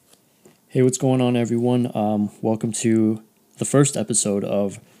Hey, what's going on, everyone? Welcome to the first episode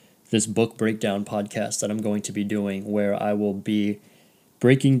of this book breakdown podcast that I'm going to be doing, where I will be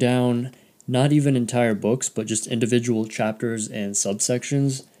breaking down not even entire books, but just individual chapters and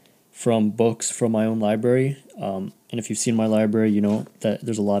subsections from books from my own library. And if you've seen my library, you know that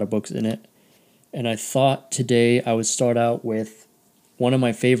there's a lot of books in it. And I thought today I would start out with one of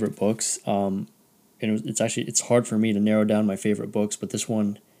my favorite books. And it's hard for me to narrow down my favorite books, but this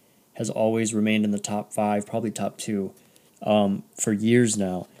one has always remained in the top five, probably top two, for years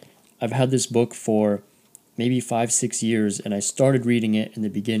now. I've had this book for maybe 5, 6 years, and I started reading it in the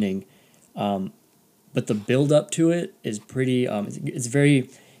beginning, but the build up to it is pretty. It's very.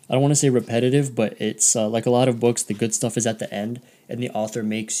 I don't want to say repetitive, but it's like a lot of books. The good stuff is at the end, and the author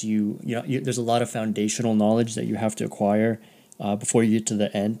makes there's a lot of foundational knowledge that you have to acquire before you get to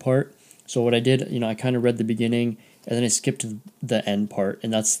the end part. So what I did, I kind of read the beginning and then I skipped to the end part,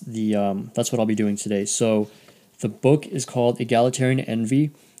 and that's what I'll be doing today. So the book is called Egalitarian Envy,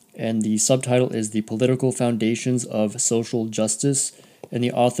 and the subtitle is The Political Foundations of Social Justice, and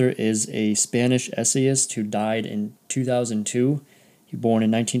the author is a Spanish essayist who died in 2002. He was born in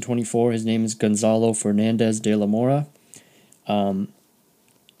 1924. His name is Gonzalo Fernandez de la Mora. Not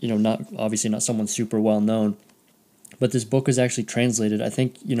obviously not someone super well known, but this book is actually translated. I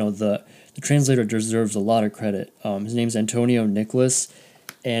think the translator deserves a lot of credit. His name's Antonio Nicholas,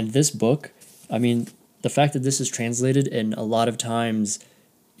 and this book, I mean, the fact that this is translated and a lot of times,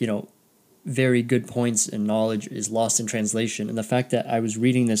 very good points and knowledge is lost in translation, and the fact that I was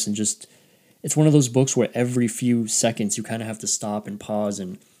reading this and just, it's one of those books where every few seconds you kind of have to stop and pause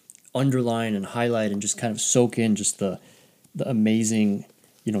and underline and highlight and just kind of soak in just the amazing,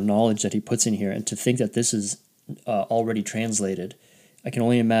 knowledge that he puts in here, and to think that this is already translated. I can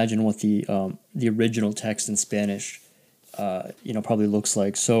only imagine what the original text in Spanish, probably looks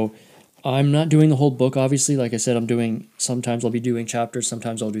like. So I'm not doing the whole book, obviously. Like I said, sometimes I'll be doing chapters,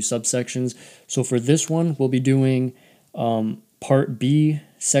 sometimes I'll do subsections. So for this one, we'll be doing Part B,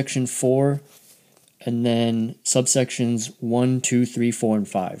 Section 4, and then subsections 1, 2, 3, 4, and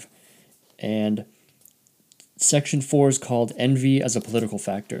 5. And Section 4 is called Envy as a Political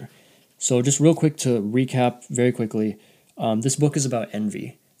Factor. So just real quick to recap very quickly, this book is about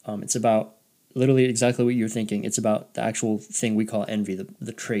envy. It's about literally exactly what you're thinking. It's about the actual thing we call envy,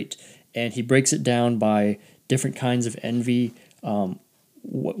 the trait. And he breaks it down by different kinds of envy,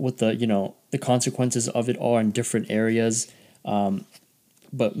 what the consequences of it are in different areas.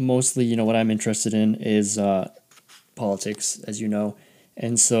 But mostly, what I'm interested in is politics, as you know.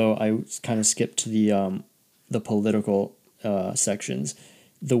 And so I kind of skipped to the political sections.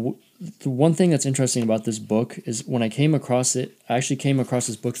 The one thing that's interesting about this book is when I came across it, I actually came across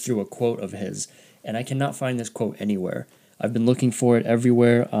this book through a quote of his, and I cannot find this quote anywhere. I've been looking for it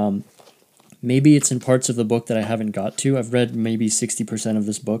everywhere. Maybe it's in parts of the book that I haven't got to. I've read maybe 60% of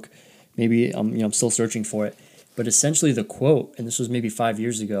this book. Maybe I'm still searching for it. But essentially the quote, and this was maybe 5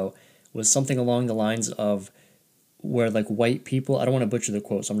 years ago, was something along the lines of where like white people, I don't want to butcher the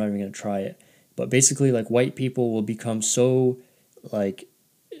quote, so I'm not even going to try it, but basically like white people will become so like,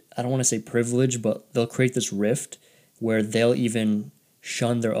 I don't want to say privileged, but they'll create this rift where they'll even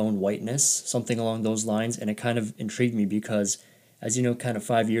shun their own whiteness, something along those lines. And it kind of intrigued me because, as you know, kind of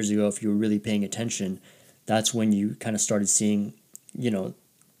 5 years ago, if you were really paying attention, that's when you kind of started seeing, the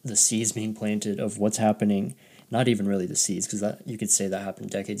seeds being planted of what's happening. Not even really the seeds, because that you could say that happened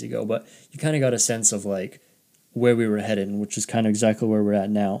decades ago, but you kind of got a sense of like where we were headed, which is kind of exactly where we're at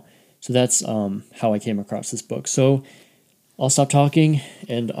now. So that's how I came across this book. So I'll stop talking,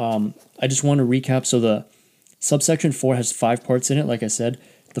 and I just want to recap. So the subsection 4 has 5 parts in it, like I said.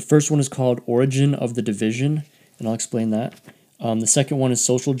 The first one is called Origin of the Division, and I'll explain that. The second one is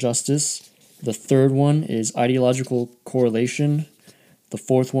Social Justice. The third one is Ideological Correlation. The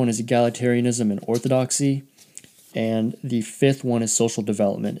fourth one is Egalitarianism and Orthodoxy. And the fifth one is Social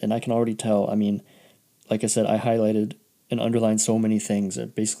Development. And I can already tell, I mean, like I said, I highlighted and underlined so many things.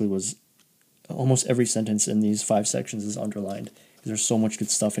 It basically was almost every sentence in these 5 sections is underlined. There's so much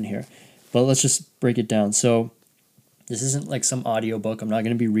good stuff in here. But let's just break it down. So this isn't like some audio book. I'm not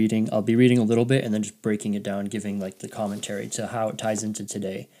going to be reading. I'll be reading a little bit and then just breaking it down, giving like the commentary to how it ties into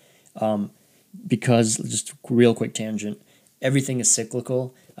today. Because, just real quick tangent, everything is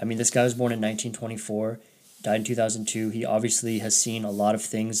cyclical. I mean, this guy was born in 1924, died in 2002. He obviously has seen a lot of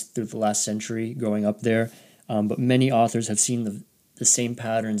things through the last century growing up there. But many authors have seen the same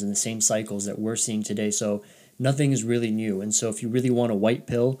patterns and the same cycles that we're seeing today. So nothing is really new. And so if you really want a white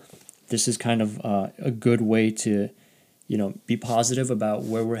pill, this is kind of a good way to, be positive about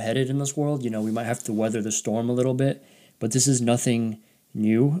where we're headed in this world. We might have to weather the storm a little bit, but this is nothing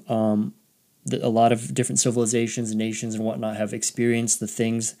new. a lot of different civilizations and nations and whatnot have experienced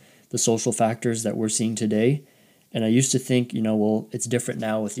the social factors that we're seeing today. And I used to think, well, it's different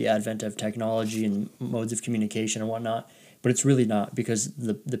now with the advent of technology and modes of communication and whatnot, but it's really not, because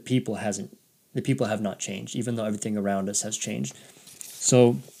the people have not changed, even though everything around us has changed.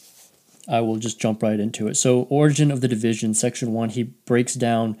 So I will just jump right into it. So, origin of the division, section 1, he breaks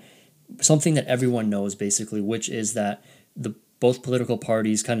down something that everyone knows basically, which is that both political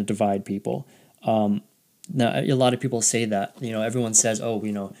parties kind of divide people. Now, a lot of people say that, everyone says,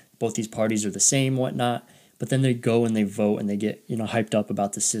 oh, both these parties are the same, whatnot, but then they go and they vote and they get, hyped up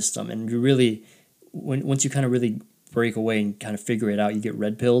about the system. And you really, once you kind of really break away and kind of figure it out, you get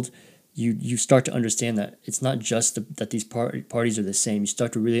red pilled. You start to understand that it's not just that these parties are the same. You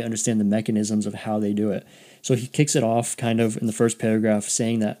start to really understand the mechanisms of how they do it. So he kicks it off kind of in the first paragraph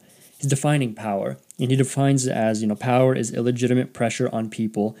saying that he's defining power. And he defines it as, power is illegitimate pressure on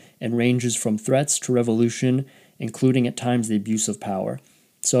people and ranges from threats to revolution, including at times the abuse of power.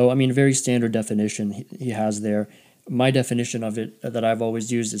 So, very standard definition he has there. My definition of it that I've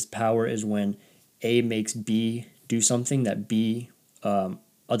always used is power is when A makes B do something that B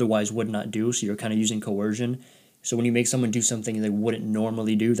otherwise would not do. So you're kind of using coercion. So when you make someone do something they wouldn't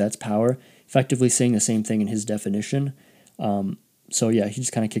normally do, that's power. Effectively saying the same thing in his definition. So yeah, he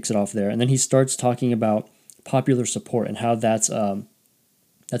just kind of kicks it off there. And then he starts talking about popular support and how that's a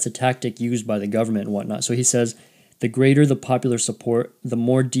tactic used by the government and whatnot. So he says, the greater the popular support, the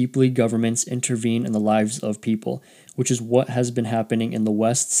more deeply governments intervene in the lives of people, which is what has been happening in the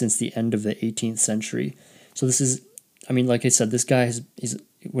West since the end of the 18th century. So this is, like I said, this guy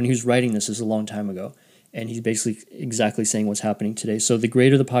when he was writing this is a long time ago, and he's basically exactly saying what's happening today. So the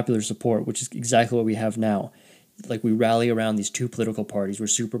greater the popular support, which is exactly what we have now, like we rally around these two political parties. We're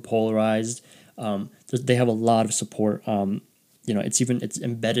super polarized. They have a lot of support. It's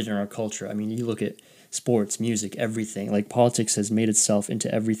embedded in our culture. You look at sports, music, everything. Like politics has made itself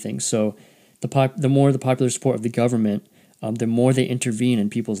into everything. So the more the popular support of the government, the more they intervene in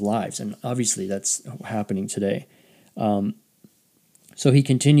people's lives, and obviously that's happening today. So he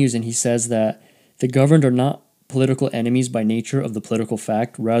continues and he says that the governed are not political enemies by nature of the political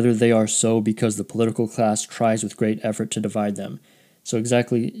fact, rather they are so because the political class tries with great effort to divide them. So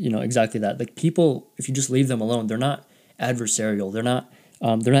exactly that. Like people, if you just leave them alone, they're not adversarial. They're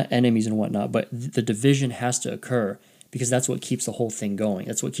not enemies and whatnot. But the division has to occur because that's what keeps the whole thing going.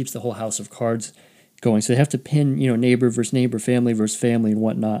 That's what keeps the whole house of cards going. So they have to pin, neighbor versus neighbor, family versus family, and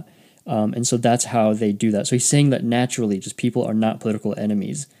whatnot. And so that's how they do that. So he's saying that naturally, just people are not political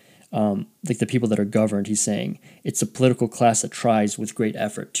enemies. Like the people that are governed, he's saying it's a political class that tries with great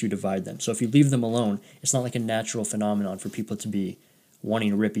effort to divide them. So if you leave them alone, it's not like a natural phenomenon for people to be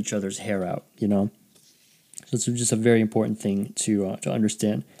wanting to rip each other's hair out, So it's just a very important thing to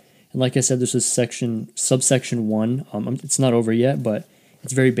understand. And like I said, this is subsection 1. It's not over yet, but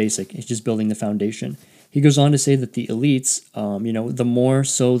it's very basic. It's just building the foundation. He goes on to say that the elites, the more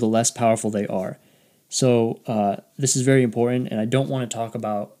so, the less powerful they are. So this is very important, and I don't want to talk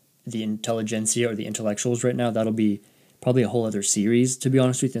about the intelligentsia or the intellectuals right now. That'll be probably a whole other series, to be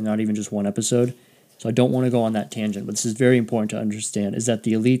honest with you, not even just one episode. So I don't want to go on that tangent, but this is very important to understand, is that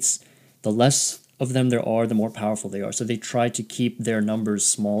the elites, the less of them there are, the more powerful they are. So they try to keep their numbers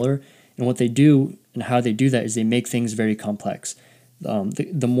smaller, and what they do and how they do that is they make things very complex.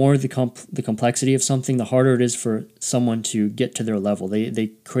 The more the complexity of something, the harder it is for someone to get to their level.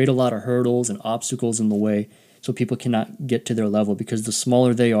 They create a lot of hurdles and obstacles in the way, so people cannot get to their level, because the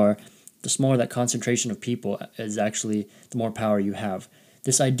smaller they are, the smaller that concentration of people is actually, the more power you have.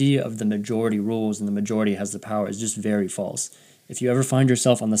 This idea of the majority rules and the majority has the power is just very false. If you ever find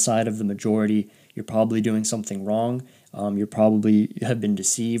yourself on the side of the majority, you're probably doing something wrong. You have been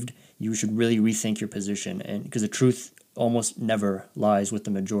deceived. You should really rethink your position, and because the truth almost never lies with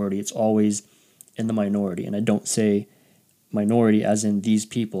the majority. It's always in the minority, and I don't say minority as in these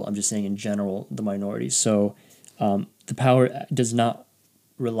people. I'm just saying in general the minority. So the power does not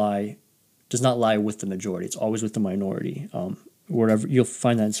lie with the majority. It's always with the minority. Wherever you'll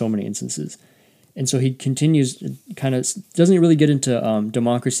find that in so many instances. And so he continues, kind of doesn't really get into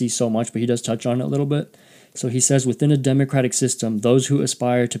democracy so much, but he does touch on it a little bit. So he says, within a democratic system, those who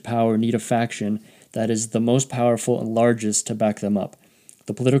aspire to power need a faction that is the most powerful and largest to back them up.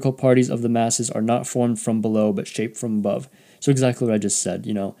 The political parties of the masses are not formed from below, but shaped from above. So exactly what I just said,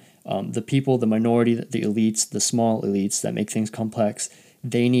 the people, the minority, the elites, the small elites that make things complex,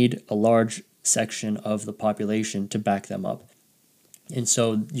 they need a large section of the population to back them up. And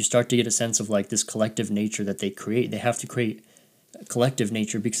so you start to get a sense of like this collective nature that they create. They have to create a collective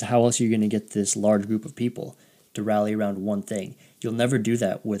nature, because how else are you going to get this large group of people? to rally around one thing. You'll never do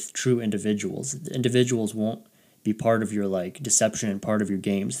that with true individuals. Individuals won't be part of your like deception and part of your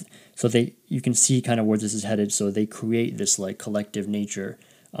games. So you can see kind of where this is headed. So they create this like collective nature,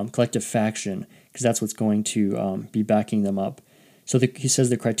 collective faction, because that's what's going to be backing them up. So he says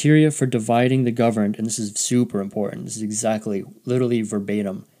the criteria for dividing the governed, and this is super important. This is exactly, literally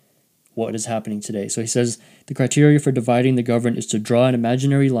verbatim, what is happening today. So he says the criteria for dividing the governed is to draw an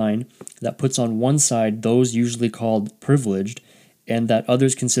imaginary line that puts on one side those usually called privileged and that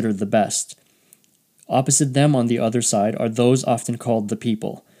others consider the best. Opposite them on the other side are those often called the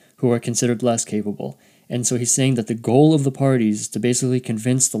people, who are considered less capable. And so he's saying that the goal of the parties is to basically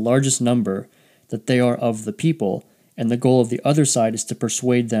convince the largest number that they are of the people, and the goal of the other side is to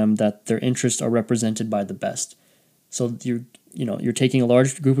persuade them that their interests are represented by the best. So you're taking a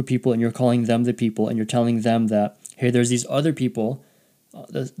large group of people and you're calling them the people, and you're telling them that, hey, there's these other people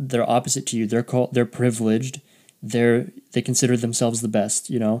that are opposite to you. They're privileged. They consider themselves the best,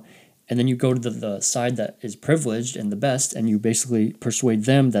 And then you go to the side that is privileged and the best, and you basically persuade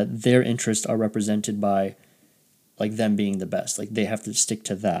them that their interests are represented by like them being the best. Like they have to stick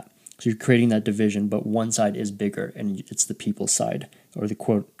to that. So you're creating that division, but one side is bigger, and it's the people side, or the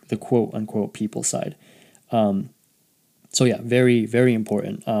quote unquote people side. So yeah, very, very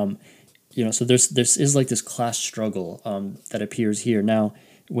important. So there's is like this class struggle that appears here. Now,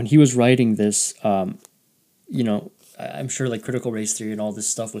 when he was writing this, I'm sure like critical race theory and all this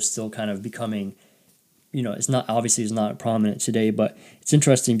stuff was still kind of becoming, it's not prominent today, but it's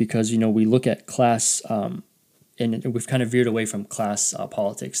interesting because, we look at class, and we've kind of veered away from class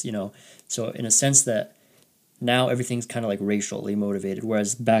politics, So in a sense that now everything's kind of like racially motivated,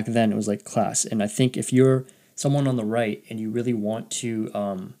 whereas back then it was like class. And I think if you're someone on the right and you really want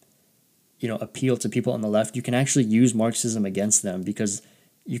to, appeal to people on the left, you can actually use Marxism against them, because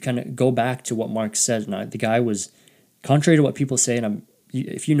you kind of go back to what Marx said. Now, the guy was, contrary to what people say, and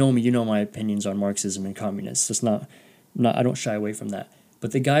if you know me, you know my opinions on Marxism and communists. It's not I don't shy away from that.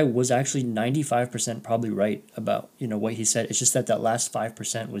 But the guy was actually 95% probably right about, what he said. It's just that last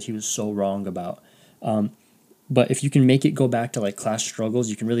 5% he was so wrong about. But if you can make it go back to like class struggles,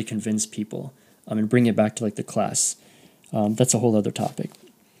 you can really convince people and bring it back to like the class. That's a whole other topic.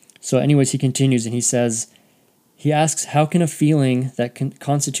 So anyways, he continues and he asks, how can a feeling that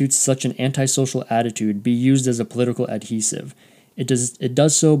constitutes such an antisocial attitude be used as a political adhesive? It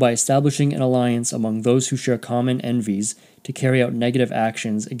does so by establishing an alliance among those who share common envies to carry out negative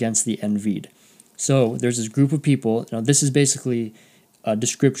actions against the envied. So there's this group of people. Now this is basically a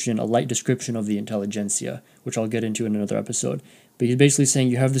light description of the intelligentsia, which I'll get into in another episode. But he's basically saying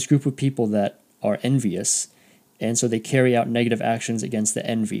you have this group of people that are envious, and so they carry out negative actions against the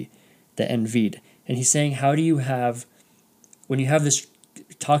envied. And he's saying, how do you have, when you have this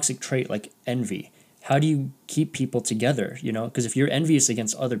toxic trait like envy, how do you keep people together, Because if you're envious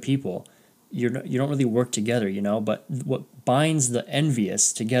against other people, you don't really work together, But what binds the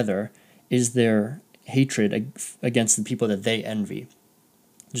envious together is their hatred against the people that they envy.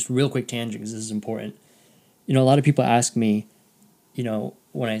 Just real quick tangent, because this is important. A lot of people ask me,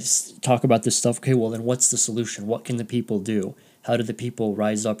 when I talk about this stuff, okay, well, then what's the solution? What can the people do? How do the people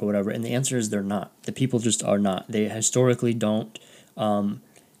rise up or whatever? And the answer is they're not. The people just are not. They historically don't.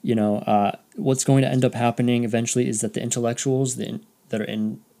 What's going to end up happening eventually is that the intellectuals that are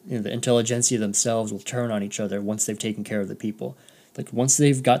in the intelligentsia themselves will turn on each other once they've taken care of the people. Like once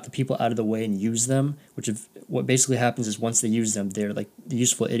they've got the people out of the way and use them, what basically happens is once they use them, they're like the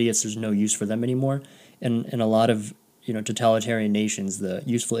useful idiots. There's no use for them anymore. And in a lot of totalitarian nations, the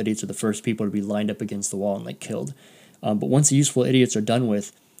useful idiots are the first people to be lined up against the wall and like killed. But once the useful idiots are done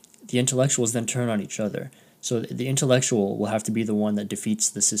with, the intellectuals then turn on each other. So the intellectual will have to be the one that defeats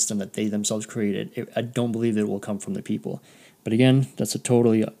the system that they themselves created. I don't believe it will come from the people. But again, that's a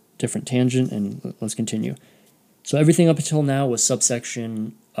totally different tangent, and let's continue. So everything up until now was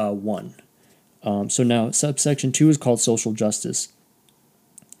subsection 1. So now subsection 2 is called social justice.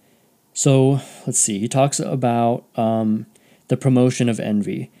 So let's see. He talks about the promotion of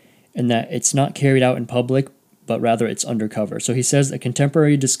envy, and that it's not carried out in public, but rather it's undercover. So he says a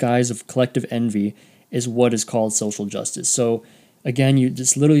contemporary disguise of collective envy is what is called social justice. So again,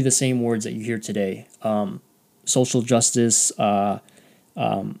 it's literally the same words that you hear today. Social justice,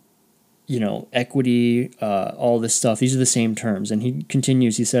 equity, all this stuff. These are the same terms. And he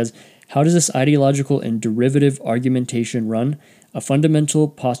continues, he says, how does this ideological and derivative argumentation run? A fundamental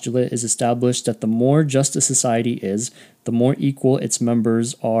postulate is established that the more just a society is, the more equal its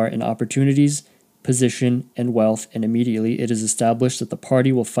members are in opportunities, position, and wealth, and immediately it is established that the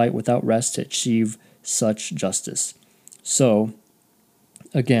party will fight without rest to achieve such justice. So,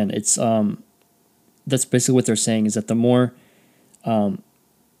 again, it's that's basically what they're saying, is that the more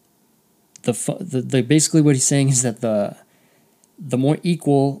basically what he's saying is that the more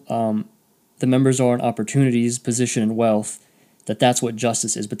equal the members are in opportunities, position, and wealth, that's what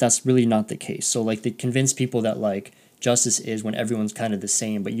justice is. But that's really not the case. So like they convince people that like justice is when everyone's kind of the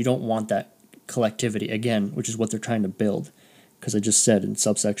same, but you don't want that collectivity again, which is what they're trying to build. Because I just said in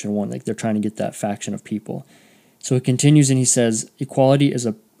subsection 1, like they're trying to get that faction of people. So it continues and he says, equality is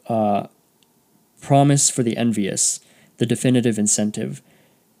a promise for the envious, the definitive incentive.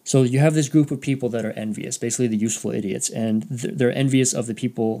 So you have this group of people that are envious, basically the useful idiots, and they're envious of the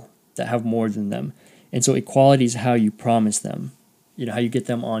people that have more than them. And so equality is how you promise them, how you get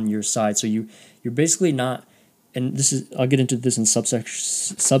them on your side. So you're basically not, and this is, I'll get into this in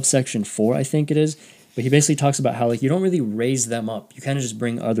subsection 4, I think it is, but he basically talks about how like you don't really raise them up. You kind of just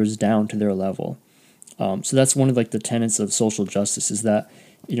bring others down to their level. So that's one of like the tenets of social justice, is that,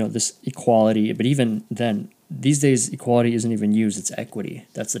 this equality, but even then, these days equality isn't even used, it's equity.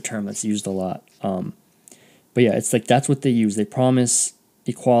 That's the term that's used a lot. But yeah, it's like that's what they use. They promise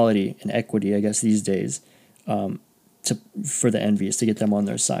equality and equity, I guess, these days, for the envious, to get them on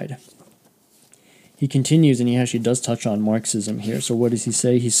their side. He continues, and he actually does touch on Marxism here. So what does he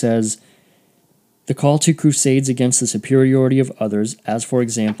say? He says, the call to crusades against the superiority of others, as for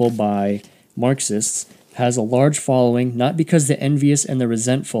example by Marxists, has a large following, not because the envious and the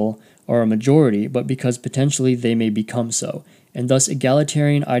resentful are a majority, but because potentially they may become so, and thus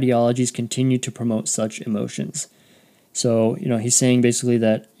egalitarian ideologies continue to promote such emotions. So, he's saying basically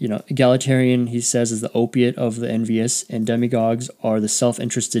that, egalitarian, he says, is the opiate of the envious, and demagogues are the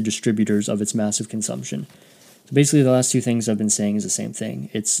self-interested distributors of its massive consumption. So basically the last two things I've been saying is the same thing.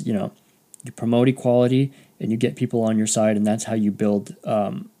 It's, you you promote equality and you get people on your side, and that's how you build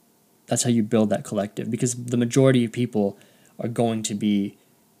that collective, because the majority of people are going to be,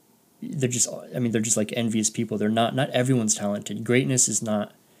 they're just like envious people. They're not everyone's talented. Greatness is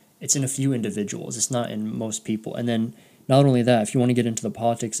not, it's in a few individuals. It's not in most people. And then not only that, if you want to get into the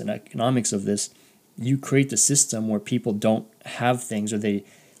politics and economics of this, you create the system where people don't have things, or they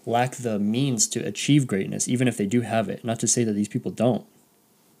lack the means to achieve greatness, even if they do have it. Not to say that these people don't,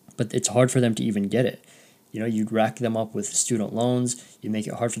 but it's hard for them to even get it. You'd rack them up with student loans. You make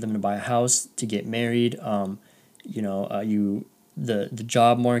it hard for them to buy a house, to get married. The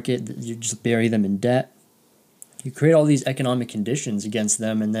job market, you just bury them in debt. You create all these economic conditions against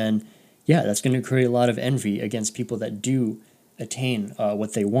them, and then, that's going to create a lot of envy against people that do attain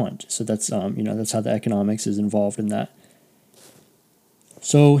what they want. So that's that's how the economics is involved in that.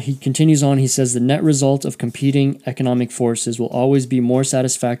 So he continues on. He says the net result of competing economic forces will always be more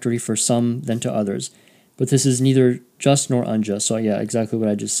satisfactory for some than to others. But this is neither just nor unjust. So yeah, exactly what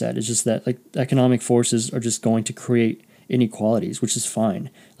I just said. It's just that like economic forces are just going to create inequalities, which is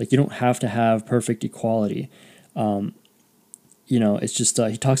fine. Like you don't have to have perfect equality. It's just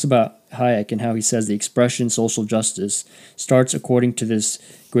he talks about Hayek and how he says the expression social justice starts, according to this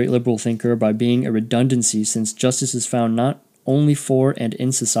great liberal thinker, by being a redundancy, since justice is found not only for and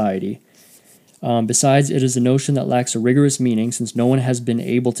in society. Besides, it is a notion that lacks a rigorous meaning, since no one has been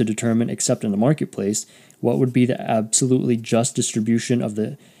able to determine, except in the marketplace, what would be the absolutely just distribution of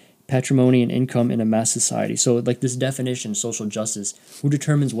the patrimony and income in a mass society. So like this definition, social justice, who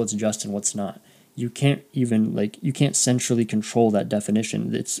determines what's just and what's not? You can't even you can't centrally control that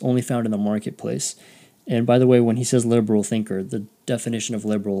definition. It's only found in the marketplace. And by the way, when he says liberal thinker, the definition of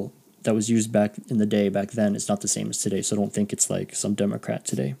liberal that was used back in the day, back then, is not the same as today. So don't think it's like some Democrat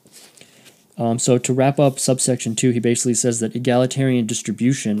today. So to wrap up subsection 2, he basically says that egalitarian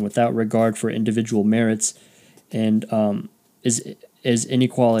distribution without regard for individual merits and is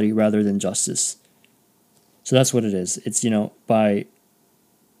inequality rather than justice. So that's what it is. It's, by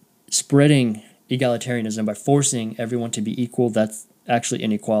spreading egalitarianism, by forcing everyone to be equal, that's actually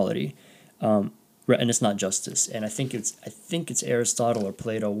inequality. And it's not justice. And I think it's Aristotle or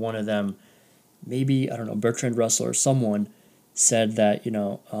Plato, one of them, maybe, I don't know, Bertrand Russell or someone said that,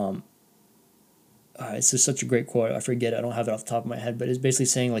 it's just such a great quote. I forget it. I don't have it off the top of my head, but it's basically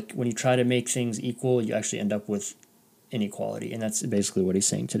saying like when you try to make things equal, you actually end up with inequality. And that's basically what he's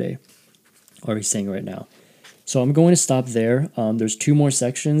saying today, or he's saying right now. So I'm going to stop there. There's 2 more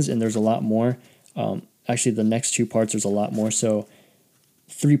sections and there's a lot more. Actually, the next 2 parts, there's a lot more. So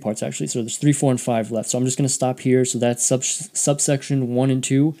 3 parts actually. So there's 3, 4, and 5 left. So I'm just going to stop here. So that's subsection 1 and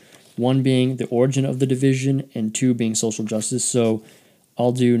 2, 1 being the origin of the division and 2 being social justice. So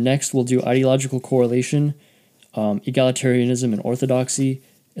we'll do ideological correlation, egalitarianism and orthodoxy,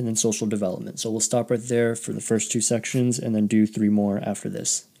 and then social development. So we'll stop right there for the first 2 sections and then do 3 more after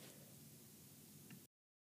this.